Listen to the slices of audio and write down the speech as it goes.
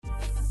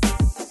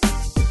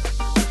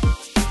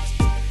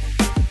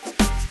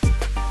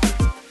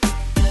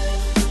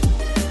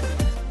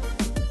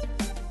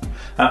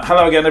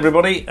Hello again,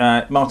 everybody.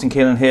 Martin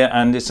Keelan here,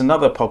 and it's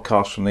another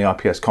podcast from the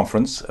IPS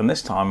conference. And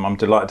this time I'm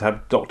delighted to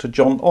have Dr.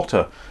 John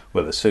Otter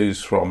with us,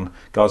 who's from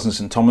Guy's and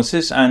St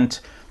Thomas's. And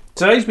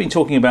today's been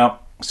talking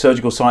about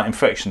surgical site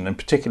infection and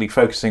particularly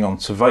focusing on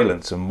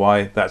surveillance and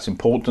why that's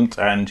important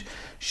and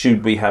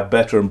should we have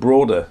better and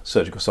broader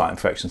surgical site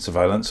infection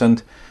surveillance.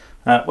 And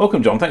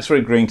welcome, John. Thanks for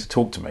agreeing to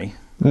talk to me.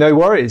 No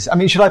worries. I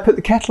mean, should I put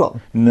the kettle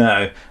on?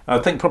 No. I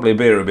think probably a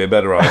beer would be a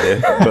better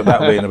idea, but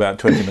that'll be in about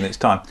 20 minutes'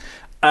 time.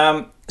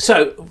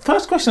 So,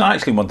 first question I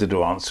actually wanted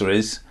to answer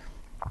is,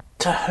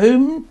 to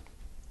whom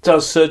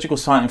does surgical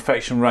site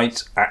infection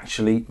rates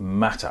actually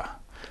matter?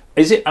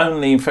 Is it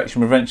only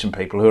infection prevention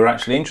people who are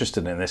actually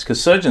interested in this?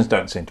 Because surgeons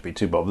don't seem to be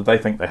too bothered. They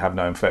think they have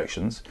no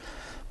infections.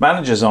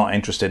 Managers aren't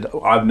interested.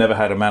 I've never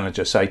had a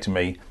manager say to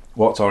me,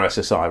 what's our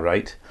SSI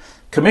rate?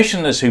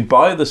 Commissioners who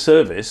buy the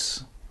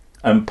service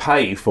and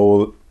pay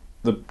for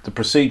the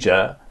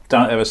procedure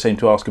don't ever seem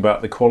to ask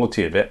about the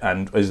quality of it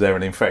and is there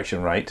an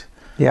infection rate.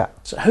 Yeah.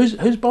 So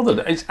who's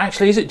bothered? Is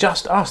it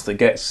just us that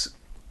gets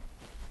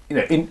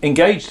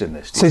engaged in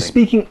this? So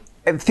thinking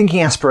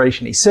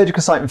aspirationally,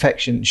 surgical site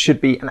infection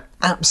should be an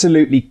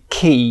absolutely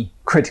key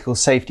critical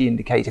safety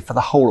indicator for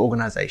the whole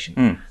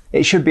organisation.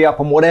 It should be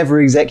up on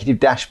whatever executive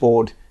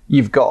dashboard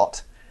you've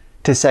got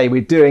to say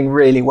we're doing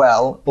really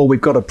well or we've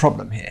got a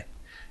problem here.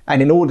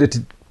 And in order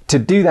to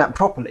do that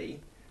properly,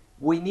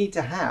 we need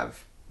to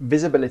have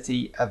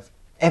visibility of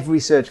every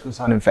surgical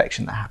site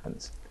infection that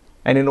happens.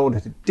 And in order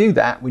to do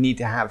that, we need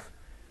to have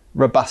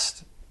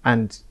robust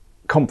and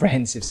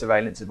comprehensive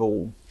surveillance of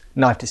all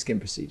knife to skin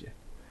procedure.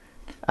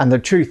 And the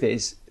truth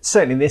is,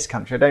 certainly in this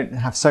country, I don't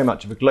have so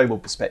much of a global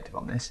perspective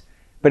on this,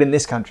 but in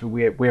this country,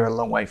 we're a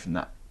long way from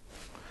that.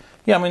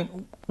 Yeah, I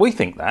mean, we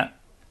think that,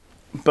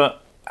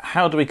 but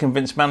how do we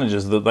convince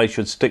managers that they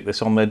should stick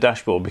this on their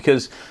dashboard?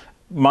 Because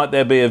might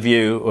there be a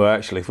view, or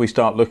actually, if we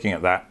start looking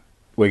at that,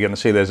 we're going to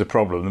see there's a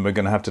problem and we're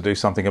going to have to do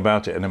something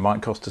about it, and it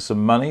might cost us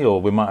some money,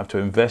 or we might have to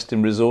invest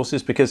in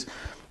resources, because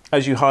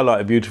as you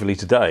highlighted beautifully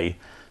today,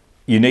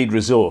 you need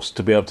resource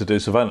to be able to do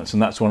surveillance,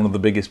 and that's one of the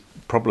biggest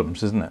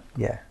problems, isn't it?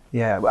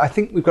 Yeah. Well, I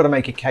think we've got to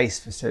make a case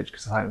for surgical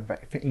site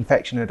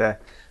infection at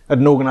an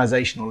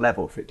organisational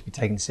level for it to be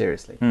taken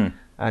seriously.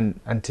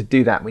 And to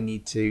do that, we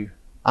need to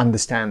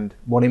understand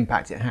what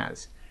impact it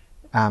has.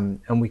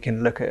 And we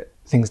can look at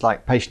things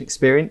like patient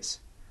experience,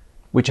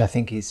 which I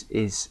think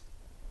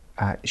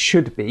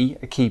should be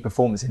a key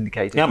performance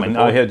indicator. Yeah, I mean,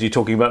 I heard you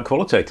talking about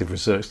qualitative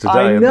research today.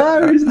 I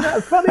know, isn't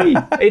that funny?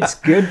 It's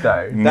good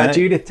though. That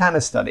Judith Tanner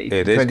study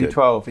from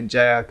 2012 in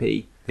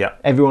JIP,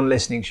 everyone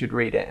listening should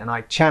read it. And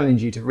I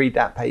challenge you to read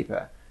that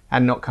paper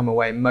and not come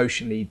away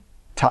emotionally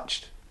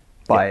touched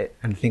by it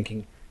and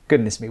thinking,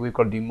 goodness me, we've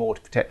got to do more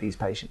to protect these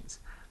patients.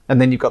 And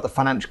then you've got the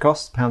financial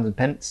costs, pounds and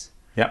pence.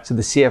 So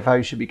the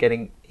CFO should be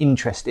getting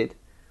interested.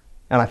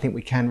 And I think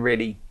we can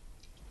really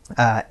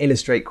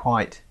illustrate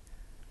quite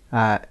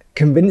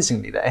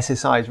convincingly that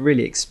SSI is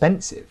really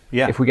expensive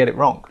if we get it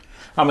wrong.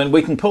 I mean,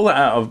 we can pull that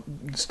out of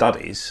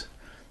studies.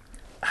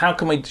 How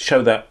can we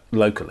show that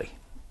locally?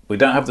 We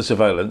don't have the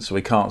surveillance, so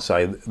we can't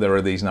say there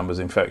are these numbers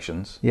of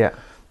infections. Yeah.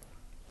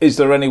 Is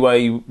there any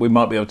way we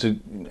might be able to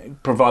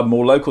provide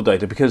more local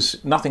data?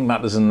 Because nothing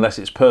matters unless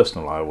it's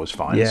personal, I always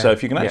find. So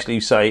if you can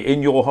actually say,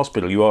 in your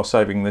hospital, you are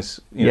saving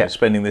this,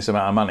 spending this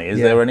amount of money. Is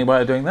there any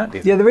way of doing that, do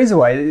you think? Yeah, there is a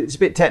way. It's a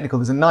bit technical.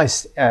 There's a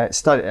nice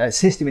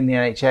system in the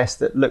NHS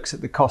that looks at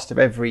the cost of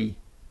every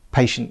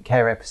patient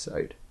care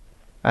episode.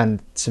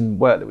 And some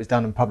work that was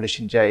done and published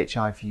in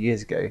JHI a few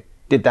years ago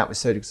did that with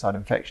surgical site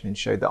infection and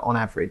showed that on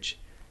average,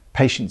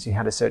 patients who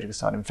had a surgical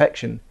site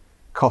infection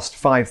cost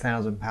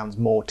 £5,000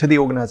 more to the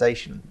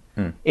organisation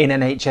in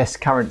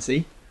NHS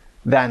currency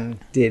than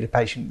did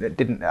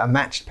a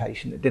matched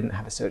patient that didn't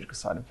have a surgical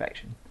site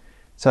infection.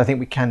 So I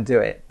think we can do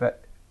it,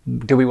 but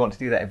do we want to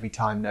do that every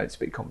time? No, it's a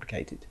bit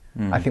complicated.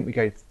 I think we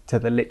go to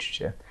the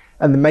literature,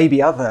 and there may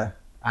be other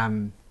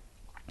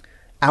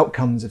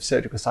outcomes of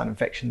surgical site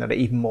infection that are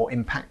even more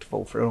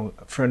impactful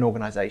for an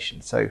organisation.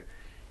 So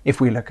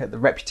if we look at the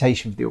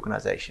reputation of the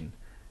organisation,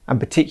 and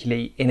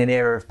particularly in an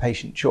era of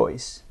patient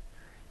choice,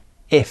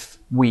 if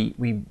we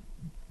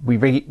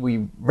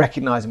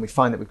recognise and we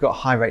find that we've got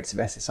high rates of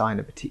SSI in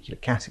a particular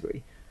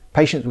category,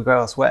 patients will go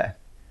elsewhere.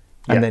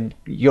 And then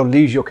you'll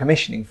lose your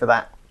commissioning for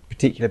that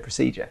particular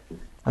procedure.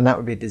 And that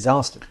would be a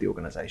disaster for the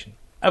organisation.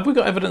 Have we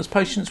got evidence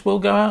patients will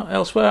go out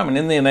elsewhere? I mean,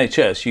 in the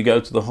NHS, you go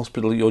to the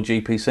hospital your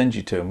GP sends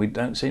you to, and we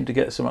don't seem to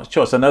get so much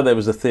choice. I know there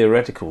was a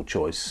theoretical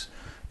choice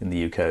in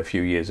the UK a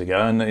few years ago,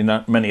 and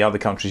in many other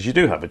countries you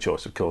do have a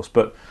choice, of course,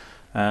 but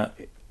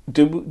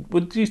do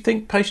you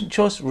think patient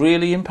choice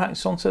really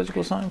impacts on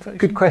surgical site infection?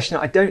 Good question.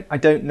 I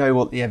don't know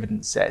what the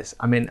evidence says.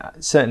 I mean,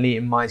 certainly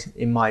in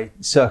my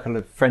circle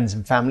of friends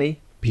and family,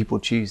 people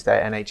choose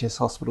their NHS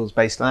hospitals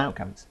based on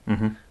outcomes.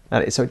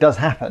 So it does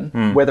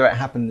happen. Whether it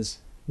happens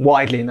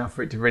widely enough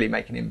for it to really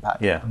make an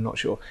impact, I'm not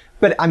sure.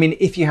 But I mean,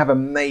 if you have a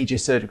major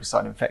surgical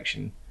site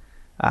infection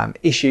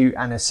issue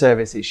and a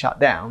service is shut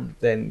down,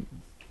 then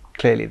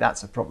clearly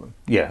that's a problem.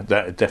 Yeah,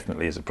 that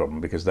definitely is a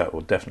problem, because that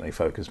will definitely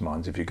focus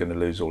minds if you're going to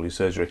lose all your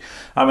surgery.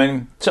 I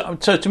mean, so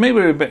to me,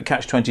 we're a bit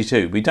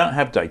catch-22. We don't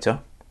have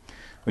data,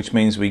 which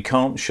means we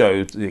can't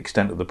show the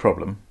extent of the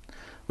problem,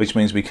 which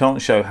means we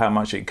can't show how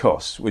much it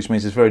costs, which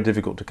means it's very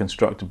difficult to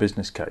construct a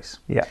business case.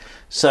 Yeah.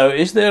 So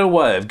is there a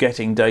way of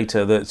getting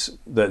data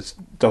that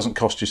doesn't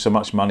cost you so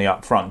much money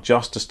up front,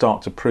 just to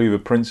start to prove a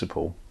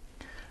principle,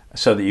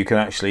 so that you can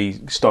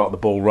actually start the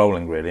ball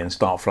rolling, really, and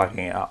start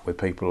flagging it up with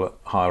people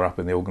higher up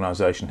in the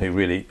organisation who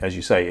really, as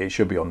you say, it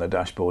should be on their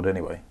dashboard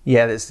anyway?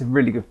 Yeah, that's a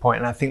really good point.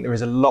 And I think there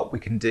is a lot we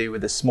can do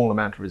with a small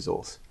amount of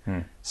resource.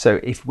 So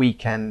if we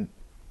can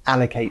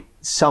allocate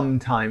some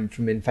time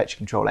from infection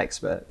control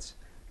experts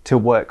to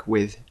work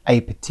with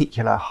a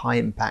particular high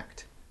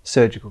impact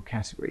surgical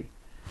category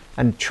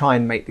and try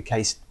and make the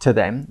case to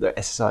them that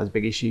SSI is a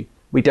big issue.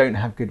 We don't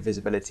have good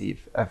visibility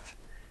of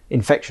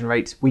infection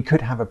rates. We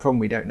could have a problem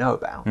we don't know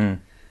about.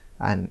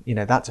 And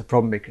that's a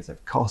problem because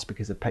of cost,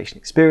 because of patient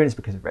experience,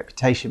 because of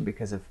reputation,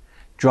 because of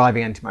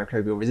driving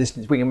antimicrobial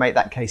resistance. We can make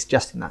that case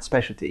just in that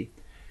specialty.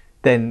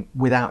 Then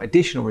without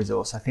additional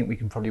resource, I think we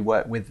can probably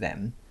work with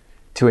them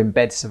to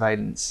embed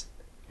surveillance,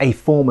 a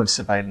form of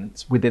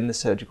surveillance within the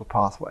surgical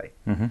pathway,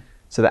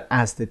 so that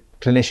as the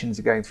clinicians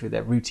are going through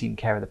their routine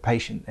care of the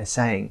patient, they're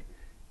saying,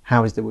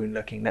 how is the wound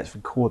looking? Let's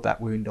record that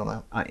wound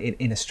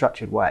in a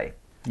structured way.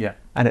 Yeah.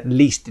 And at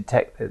least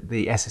detect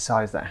the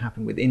SSIs that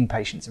happen with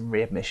inpatients and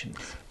readmissions.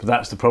 But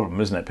that's the problem,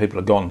 isn't it? People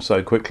are gone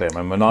so quickly. I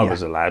mean, when I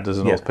was a lad, as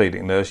an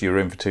orthopaedic nurse, you were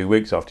in for 2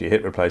 weeks after your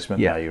hip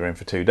replacement. Now you're in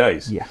for 2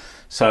 days. Yeah.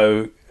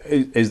 So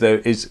is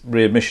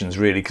readmissions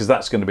really, because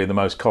that's going to be the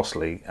most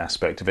costly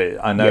aspect of it.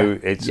 I know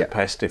it's a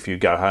pest if you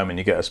go home and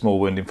you get a small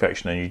wound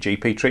infection and your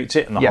GP treats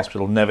it and the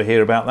hospital never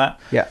hear about that.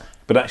 Yeah.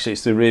 But actually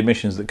it's the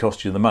readmissions that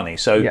cost you the money.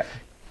 So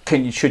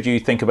should you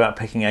think about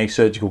picking a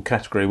surgical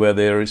category where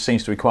there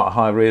seems to be quite a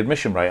high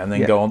readmission rate, and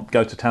then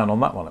go to town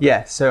on that one?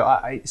 Yeah,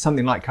 so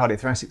something like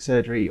cardiothoracic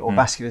surgery or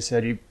vascular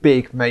surgery,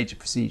 big major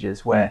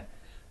procedures where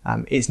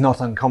it's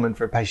not uncommon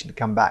for a patient to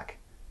come back,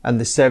 and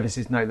the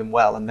services know them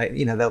well, and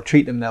they'll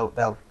treat them,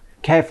 they'll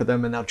care for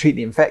them, and they'll treat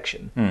the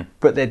infection,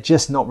 but they're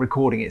just not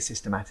recording it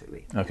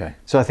systematically. Okay.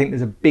 So I think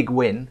there's a big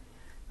win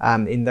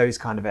in those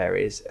kind of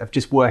areas of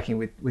just working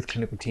with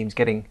clinical teams,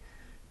 getting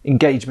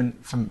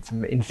engagement from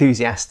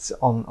enthusiasts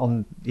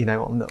on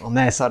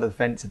their side of the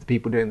fence of the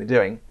people doing the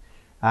doing,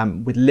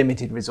 with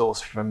limited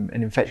resource from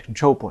an infection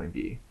control point of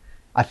view.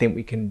 I think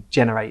we can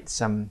generate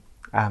some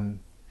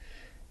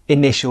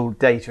initial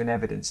data and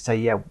evidence to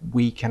say,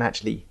 we can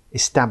actually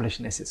establish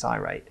an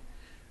SSI rate,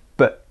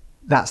 but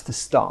that's the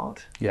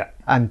start. Yeah.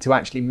 And to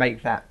actually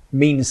make that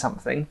mean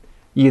something,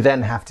 you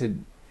then have to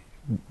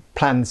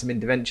plan some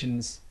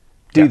interventions,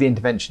 do the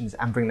interventions,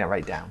 and bring that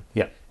rate down.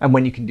 Yeah. And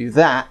when you can do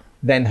that,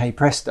 then hey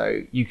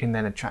presto, you can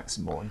then attract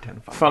some more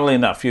internal funding. Funnily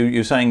enough,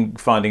 you're saying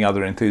finding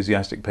other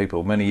enthusiastic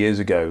people. Many years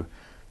ago,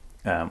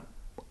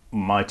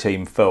 my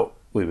team felt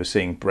we were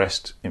seeing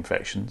breast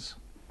infections.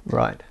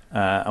 Right.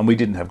 And we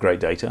didn't have great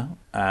data.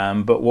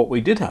 But what we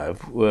did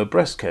have were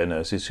breast care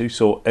nurses who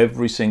saw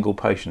every single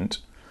patient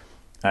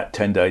at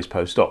 10 days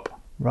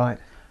post-op. Right.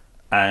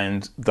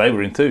 And they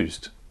were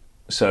enthused.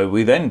 So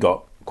we then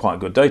got quite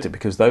good data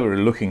because they were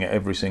looking at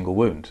every single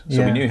wound.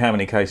 So we knew how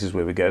many cases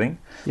we were getting.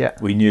 Yeah.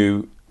 We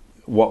knew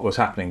what was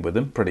happening with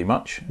them, pretty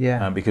much,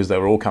 because they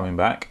were all coming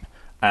back,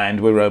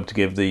 and we were able to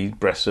give the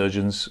breast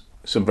surgeons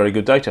some very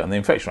good data, and the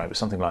infection rate was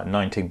something like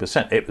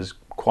 19%. It was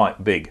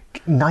quite big.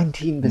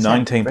 19%?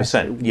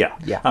 19%,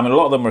 yeah. I mean, a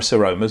lot of them were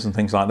seromas and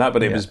things like that,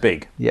 but it was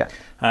big. Yeah.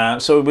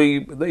 So they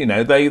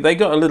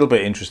got a little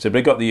bit interested.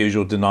 They got the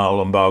usual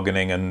denial and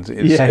bargaining, and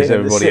as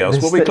everybody else.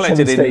 Well, we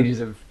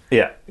collected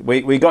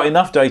we got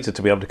enough data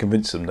to be able to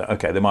convince them that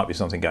there might be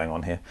something going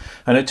on here,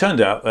 and it turned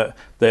out that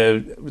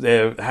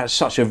there has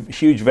such a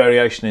huge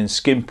variation in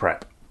skin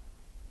prep.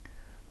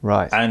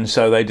 Right. And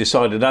so they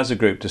decided as a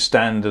group to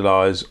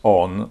standardise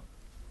on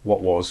what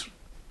was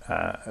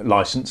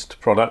licensed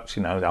products,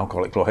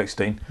 alcoholic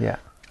chlorhexidine. Yeah.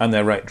 And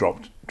their rate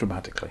dropped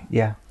dramatically.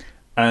 Yeah.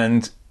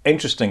 And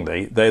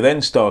interestingly, they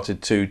then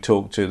started to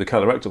talk to the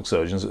colorectal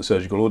surgeons at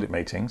surgical audit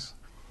meetings,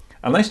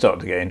 and they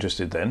started to get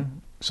interested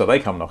then. So they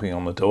come knocking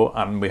on the door,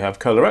 and we have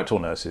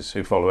colorectal nurses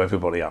who follow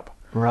everybody up.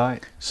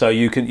 Right. So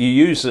you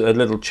use a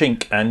little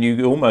chink, and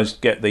you almost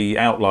get the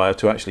outlier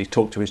to actually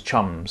talk to his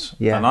chums.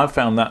 Yeah. And I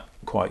found that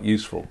quite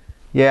useful.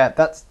 Yeah,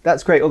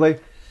 that's great. Although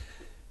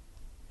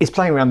it's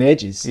playing around the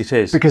edges. It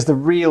is. Because the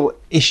real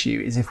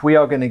issue is if we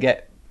are going to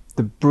get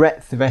the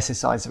breadth of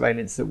SSI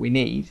surveillance that we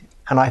need,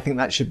 and I think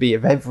that should be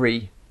of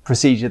every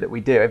procedure that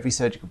we do, every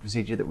surgical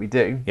procedure that we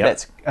do,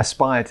 let's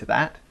aspire to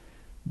that,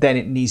 then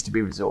it needs to be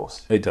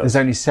resourced. It does. There's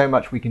only so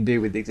much we can do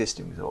with the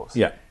existing resource.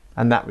 Yeah.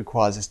 And that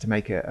requires us to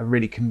make a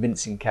really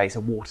convincing case, a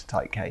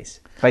watertight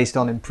case, based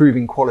on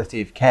improving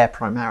quality of care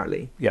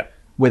primarily,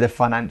 with a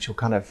financial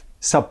kind of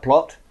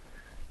subplot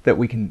that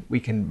we can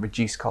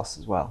reduce costs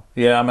as well.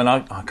 Yeah, I mean,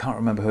 I can't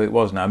remember who it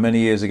was now. Many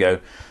years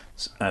ago,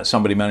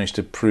 somebody managed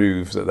to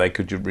prove that they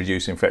could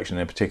reduce infection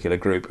in a particular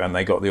group, and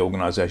they got the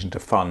organisation to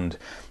fund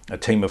a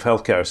team of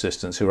healthcare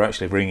assistants who were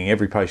actually ringing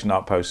every patient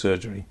up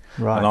post-surgery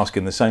Right. and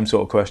asking the same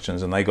sort of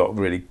questions, and they got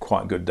really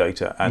quite good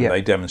data, and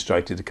they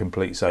demonstrated a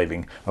complete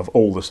saving of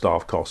all the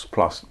staff costs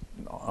plus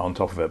on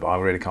top of it, but I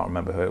really can't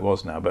remember who it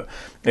was now. But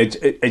it's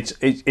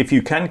if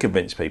you can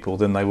convince people,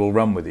 then they will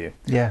run with you.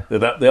 Yeah.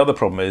 The other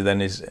problem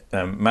is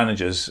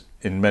managers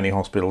in many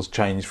hospitals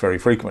change very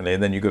frequently,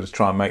 and then you've got to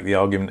try and make the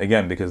argument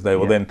again, because they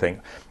will then think,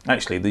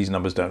 actually, these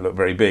numbers don't look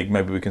very big,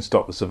 maybe we can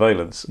stop the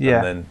surveillance,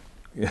 and then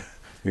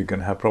you're going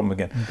to have a problem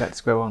again. Let's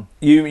go on.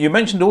 You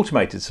mentioned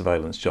automated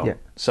surveillance, John. Yeah.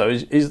 So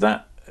is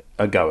that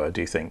a goer,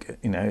 do you think?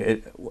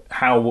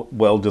 How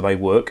well do they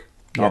work?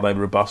 Yeah. Are they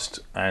robust,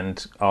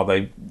 and are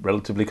they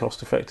relatively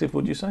cost effective,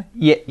 would you say?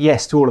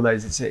 Yes, to all of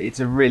those. It's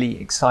a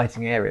really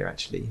exciting area,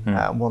 actually,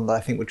 one that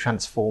I think would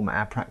transform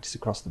our practice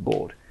across the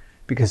board.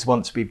 Because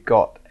once we've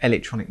got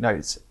electronic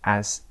notes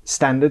as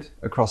standard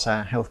across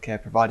our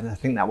healthcare providers, I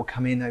think that will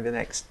come in over the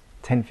next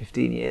 10,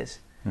 15 years.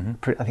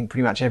 I think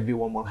pretty much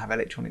everyone will have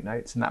electronic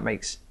notes, and that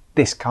makes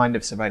this kind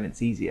of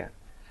surveillance easier.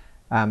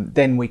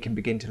 Then we can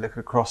begin to look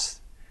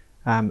across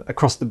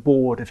the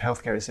board of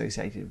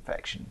healthcare-associated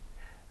infection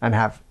and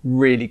have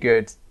really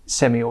good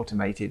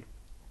semi-automated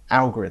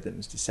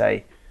algorithms to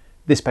say,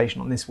 this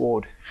patient on this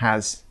ward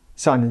has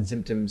signs and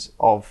symptoms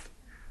of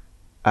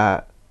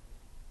an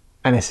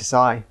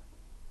SSI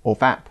or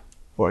VAP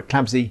or a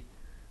CLABSI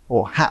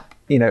or HAP.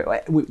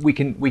 We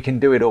can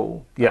do it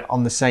all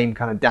on the same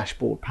kind of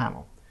dashboard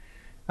panel.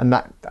 And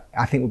that,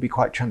 I think, will be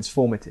quite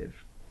transformative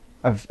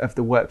of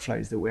the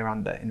workflows that we're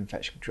under in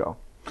infection control.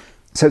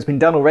 So it's been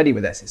done already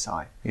with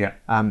SSI.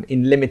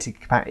 In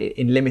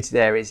limited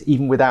areas,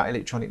 even without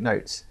electronic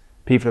notes,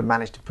 people have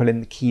managed to pull in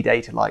the key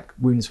data like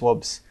wound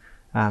swabs,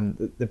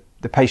 the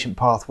patient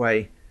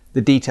pathway,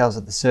 the details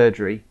of the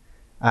surgery,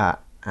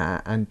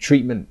 and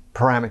treatment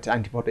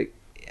antibiotic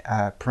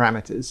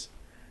parameters,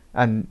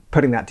 and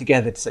putting that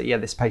together to say,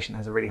 this patient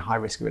has a really high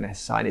risk of an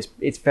SSI, and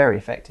it's very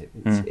effective.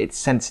 It's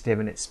sensitive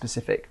and it's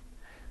specific,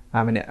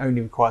 and it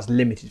only requires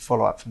limited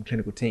follow-up from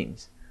clinical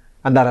teams.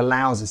 And that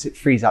allows us, it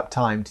frees up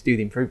time to do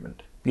the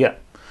improvement. Yeah.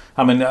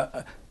 I mean,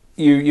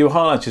 you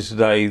highlighted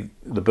today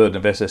the burden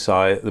of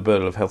SSI, the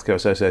burden of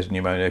healthcare-associated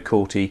pneumonia,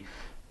 CORTI.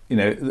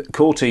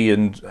 CORTI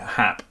and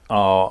HAP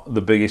are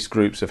the biggest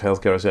groups of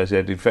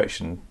healthcare-associated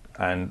infection,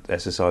 and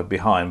SSI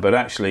behind. But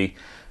actually,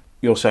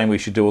 you're saying we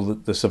should do all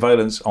the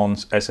surveillance on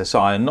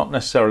SSI and not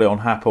necessarily on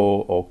HAP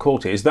or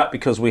CORTI. Is that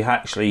because we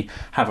actually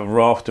have a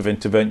raft of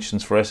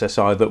interventions for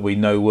SSI that we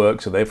know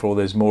work, so therefore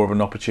there's more of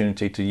an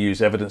opportunity to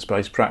use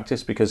evidence-based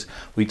practice, because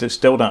we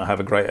still don't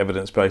have a great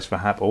evidence base for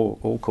HAP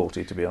or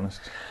CORTI, to be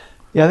honest?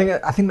 Yeah,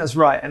 I think that's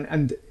right.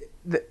 And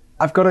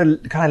I've got a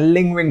kind of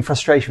lingering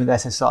frustration with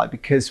SSI,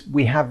 because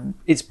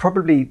it's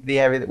probably the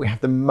area that we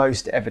have the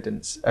most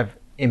evidence of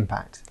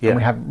impact, and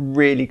we have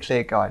really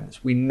clear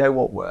guidance. We know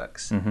what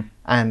works,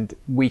 and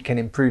we can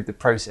improve the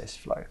process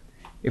flow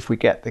if we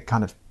get the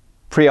kind of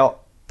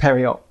pre-op,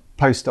 peri-op,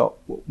 post-op.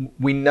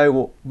 We know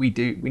what we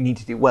need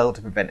to do well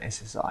to prevent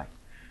SSI,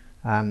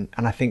 and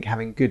I think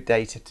having good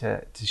data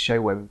to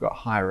show where we've got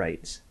higher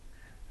rates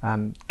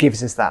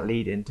gives us that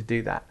lead in to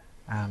do that.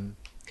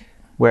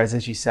 Whereas,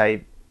 as you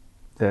say,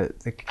 the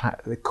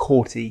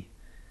CORTI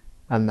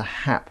and the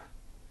HAP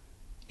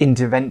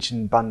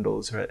intervention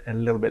bundles are a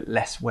little bit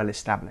less well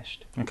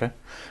established. Okay.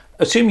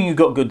 Assuming you've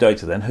got good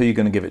data, then who are you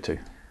going to give it to?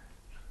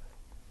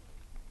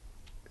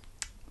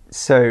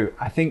 So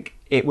I think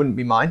it wouldn't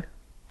be mine.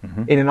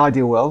 In an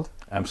ideal world,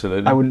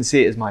 absolutely, I wouldn't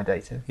see it as my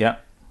data. Yeah.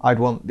 I'd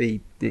want the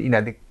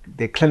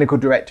clinical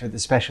director of the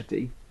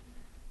specialty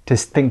to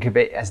think of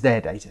it as their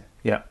data.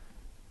 Yeah.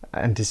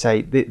 And to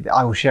say,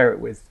 I will share it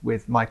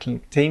with my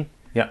clinical team.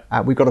 Yeah.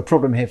 We've got a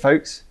problem here,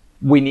 folks.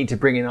 We need to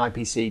bring in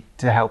IPC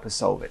to help us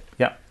solve it.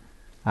 Yeah.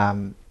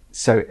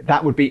 So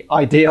that would be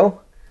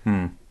ideal.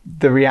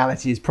 The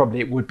reality is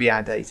probably it would be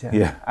our data.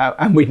 Yeah.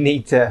 And we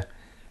need to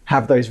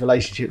have those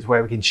relationships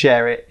where we can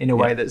share it in a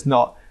way that's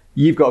not,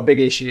 you've got a big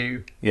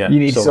issue, you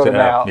need to sort it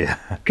out.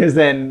 Because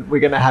then we're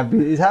going to have,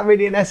 is that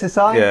really an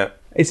SSI? Yeah.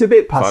 It's a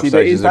bit pussy,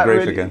 but is that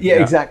really? Again.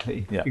 Yeah,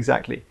 exactly. Yeah.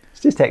 Exactly.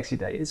 It's just extra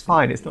data. It's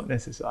fine. It's not an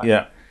SSI.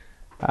 Yeah.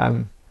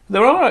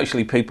 There are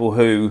actually people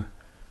who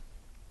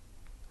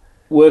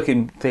work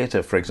in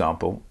theatre, for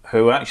example,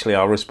 who actually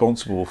are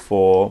responsible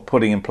for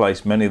putting in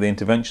place many of the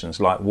interventions,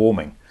 like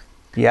warming,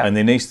 and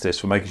the anaesthetists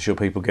for making sure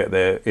people get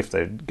there, if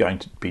they're going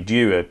to be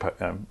due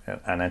an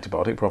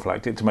antibiotic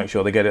prophylactic, to make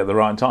sure they get it at the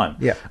right time.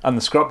 Yeah. And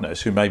the scrub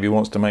nurse, who maybe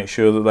wants to make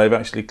sure that they've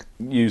actually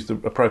used the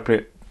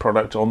appropriate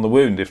product on the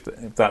wound, if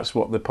that's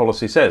what the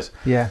policy says.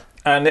 Yeah.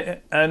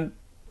 And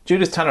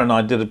Judith Tanner and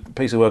I did a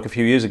piece of work a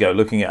few years ago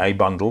looking at a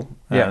bundle,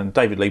 and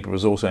David Leeper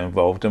was also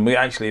involved, and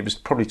it was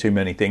probably too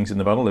many things in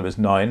the bundle. There was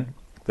 9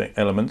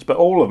 elements, but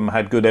all of them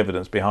had good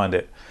evidence behind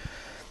it.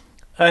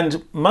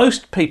 And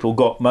most people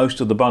got most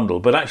of the bundle,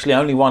 but actually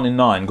only 1 in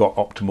 9 got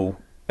optimal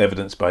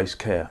evidence-based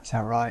care. Is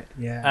that right?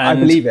 Yeah. And, I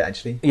believe it,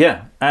 actually.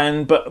 Yeah,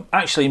 but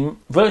actually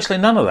virtually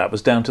none of that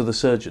was down to the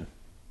surgeon.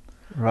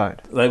 Right.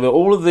 They were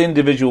all of the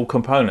individual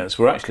components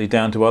were actually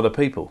down to other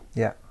people.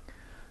 Yeah.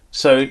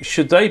 So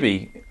should they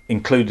be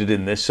included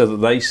in this so that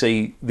they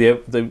see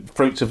the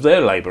fruits of their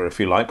labour, if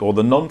you like, or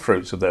the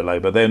non-fruits of their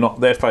labour?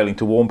 They're failing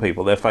to warm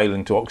people, they're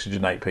failing to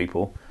oxygenate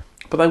people,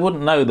 but they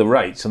wouldn't know the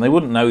rates and they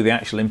wouldn't know the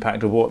actual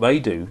impact of what they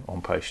do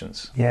on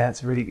patients. Yeah,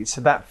 it's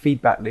so that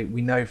feedback loop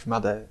we know from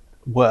other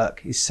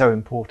work is so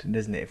important,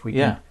 isn't it?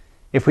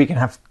 If we can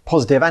have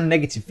positive and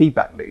negative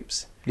feedback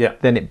loops,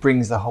 then it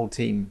brings the whole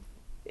team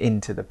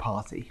into the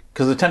party.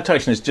 Because the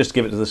temptation is just to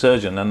give it to the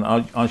surgeon, and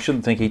I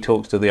shouldn't think he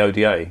talks to the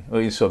ODA,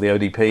 or the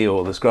ODP,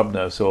 or the scrub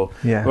nurse, or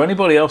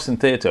anybody else in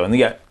theatre, and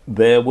yet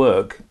their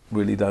work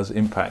really does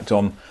impact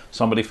on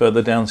somebody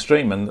further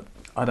downstream, and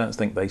I don't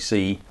think they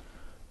see,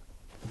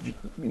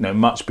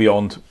 much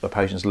beyond the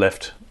patient's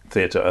left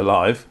theatre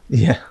alive.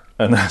 Yeah.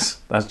 And that's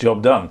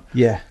job done.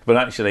 Yeah. But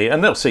actually,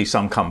 and they'll see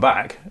some come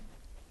back,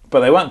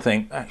 but they won't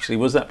think, actually,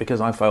 was that because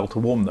I failed to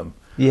warm them?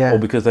 Yeah. Or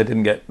because they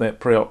didn't get their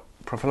pre-op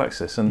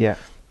prophylaxis? And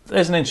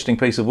there's an interesting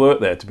piece of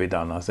work there to be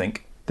done, I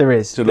think. There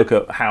is. To look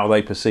at how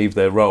they perceive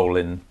their role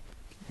in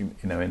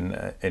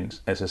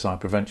SSI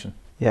prevention.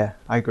 Yeah,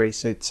 I agree.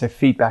 So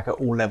feedback at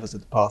all levels of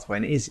the pathway,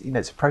 and it is,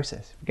 it's a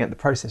process. If we get the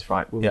process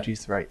right, we'll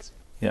reduce the rates.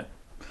 Yeah.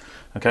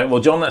 Okay,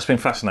 well, John, that's been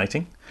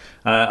fascinating.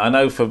 I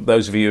know for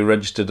those of you who are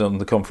registered on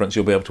the conference,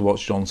 you'll be able to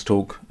watch John's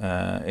talk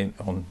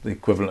on the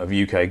equivalent of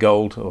UK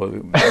Gold or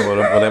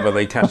whatever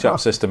the catch-up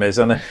system is.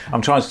 And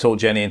I'm trying to talk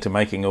Jenny into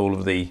making all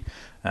of the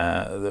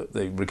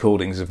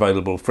recordings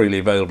freely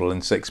available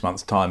in 6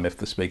 months' time if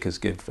the speakers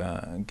give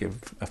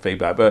a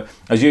feedback. But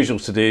as usual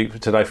today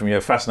from you,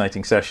 a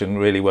fascinating session,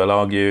 really well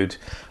argued,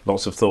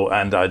 lots of thought,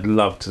 and I'd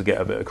love to get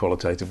a bit of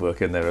qualitative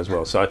work in there as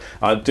well. So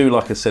I do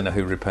like a sinner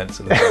who repents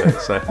a little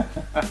bit. So,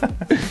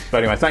 but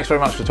anyway, thanks very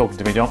much for talking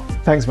to me, John.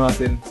 Thanks,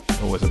 Martin.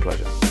 Always a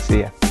pleasure.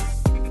 See ya.